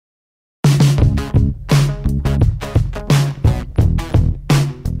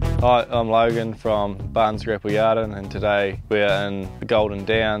Hi, I'm Logan from Barnes Grapple Yarding, and today we're in the Golden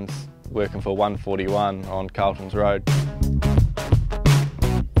Downs working for 141 on Carlton's Road.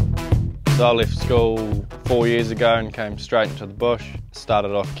 So I left school 4 years ago and came straight into the bush.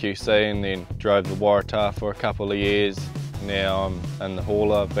 Started off QC and then drove the Waratah for a couple of years. Now I'm in the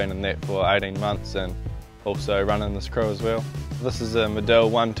hauler. I've been in that for 18 months and also running this crew as well. This is a Medill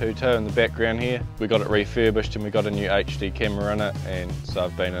 122 in the background here. We got it refurbished and we got a new HD camera in it, and so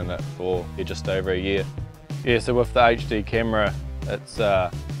I've been in it for just over a year. Yeah, so with the HD camera, it's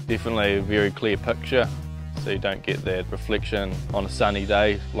definitely a very clear picture, so you don't get that reflection on a sunny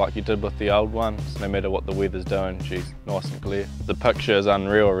day like you did with the old one. So no matter what the weather's doing, she's nice and clear. The picture is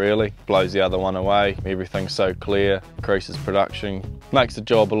unreal really, blows the other one away. Everything's so clear, increases production, makes the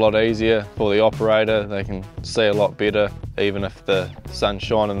job a lot easier for the operator. They can see a lot better, even if the sun's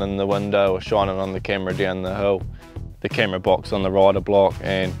shining in the window or shining on the camera down the hill. The camera box on the rider block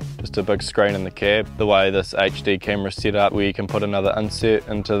and just a big screen in the cab. The way this HD camera is set up where you can put another insert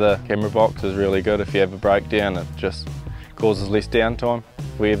into the camera box is really good. If you have a breakdown, it just causes less downtime.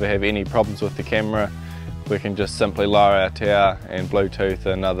 If we ever have any problems with the camera, we can just simply lower our tower and Bluetooth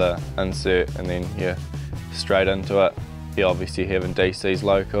another insert, and then yeah, straight into it. Yeah, obviously having DC's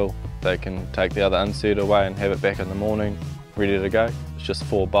local, they can take the other insert away and have it back in the morning ready to go. It's just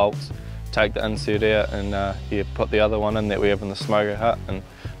 4 bolts. Take the insert out and yeah, put the other one in that we have in the smoker hut and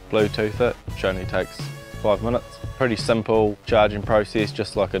Bluetooth it, which only takes 5 minutes. Pretty simple charging process,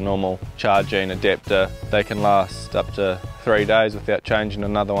 just like a normal charging adapter. They can last up to 3 days without changing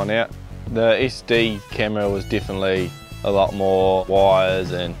another one out. The SD camera was definitely a lot more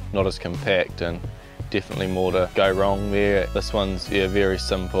wires and not as compact, and definitely more to go wrong there. This one's yeah, very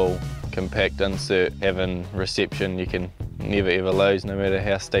simple, compact insert, having reception you can never ever lose, no matter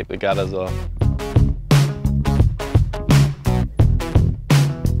how steep the gutters are.